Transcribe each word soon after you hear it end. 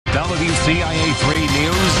WCIA 3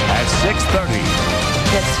 News at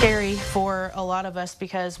 6:30. It's scary for a lot of us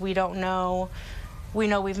because we don't know. We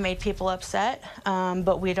know we've made people upset,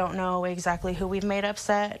 but we don't know exactly who we've made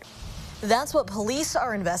upset. That's what police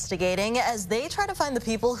are investigating as they try to find the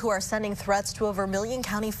people who are sending threats to a Vermilion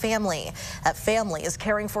County family. That family is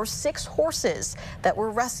caring for 6 horses that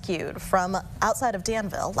were rescued from outside of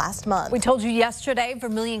Danville last month. We told you yesterday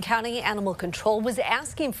Vermilion County Animal Control was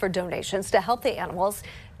asking for donations to help the animals.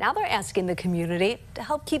 Now they're asking the community to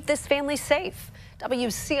help keep this family safe.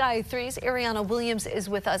 WCIA 3's Ariana Williams is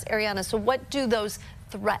with us. Ariana, so what do those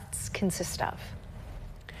threats consist of?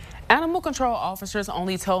 Animal control officers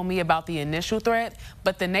only told me about the initial threat,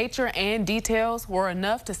 but the nature and details were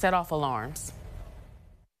enough to set off alarms.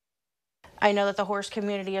 I know that the horse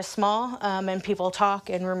community is small and people talk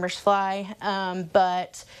and rumors fly,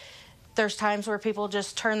 but there's times where people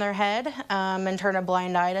just turn their head and turn a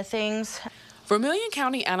blind eye to things. Vermilion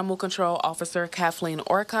County Animal Control Officer Kathleen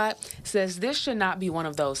Orcott says this should not be one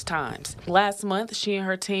of those times. Last month, she and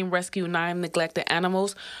her team rescued 9 neglected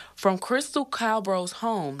animals from Crystal Calbro's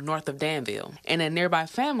home north of Danville, and a nearby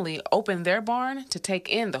family opened their barn to take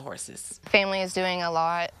in the horses. Family is doing a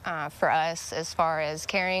lot for us as far as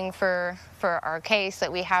caring for our case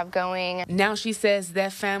that we have going. Now she says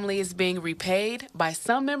that family is being repaid by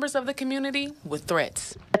some members of the community with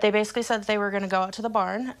threats. But they basically said that they were going to go out to the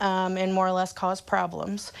barn and more or less cause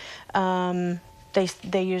problems.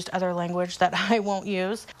 They used other language that I won't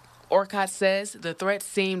use. Orcott says the threats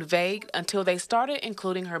seemed vague until they started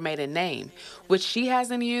including her maiden name, which she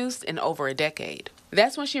hasn't used in over a decade.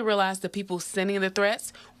 That's when she realized the people sending the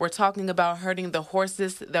threats were talking about hurting the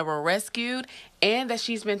horses that were rescued and that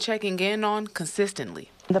she's been checking in on consistently.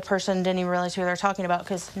 The person didn't even realize who they're talking about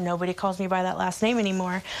because nobody calls me by that last name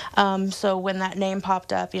anymore. So when that name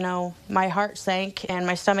popped up, you know, my heart sank and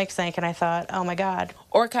my stomach sank and I thought, oh my God.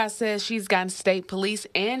 Orcott says she's gotten state police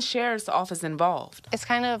and sheriff's office involved. It's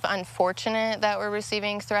kind of unfortunate that we're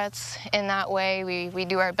receiving threats in that way. We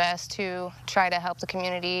do our best to try to help the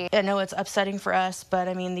community. I know it's upsetting for us, but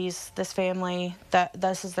I mean, this family,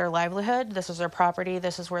 this is their livelihood, this is their property,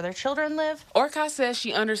 this is where their children live. Orcott says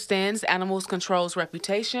she understands Animal Control's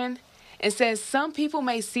reputation and says some people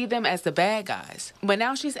may see them as the bad guys. But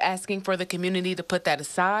now she's asking for the community to put that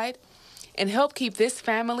aside and help keep this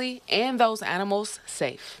family and those animals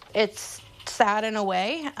safe. It's sad in a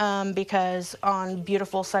way because on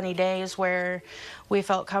beautiful sunny days where we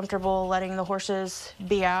felt comfortable letting the horses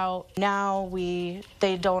be out, now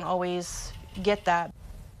they don't always get that.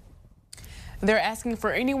 They're asking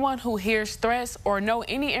for anyone who hears threats or know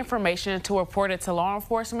any information to report it to law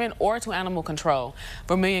enforcement or to animal control.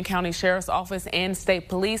 Vermilion County Sheriff's Office and state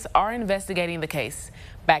police are investigating the case.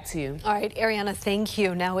 Back to you. All right, Ariana, thank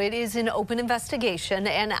you. Now, it is an open investigation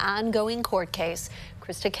and ongoing court case.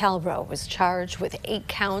 Krista Calbro was charged with 8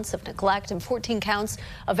 counts of neglect and 14 counts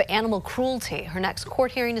of animal cruelty. Her next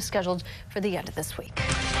court hearing is scheduled for the end of this week.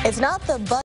 It's not the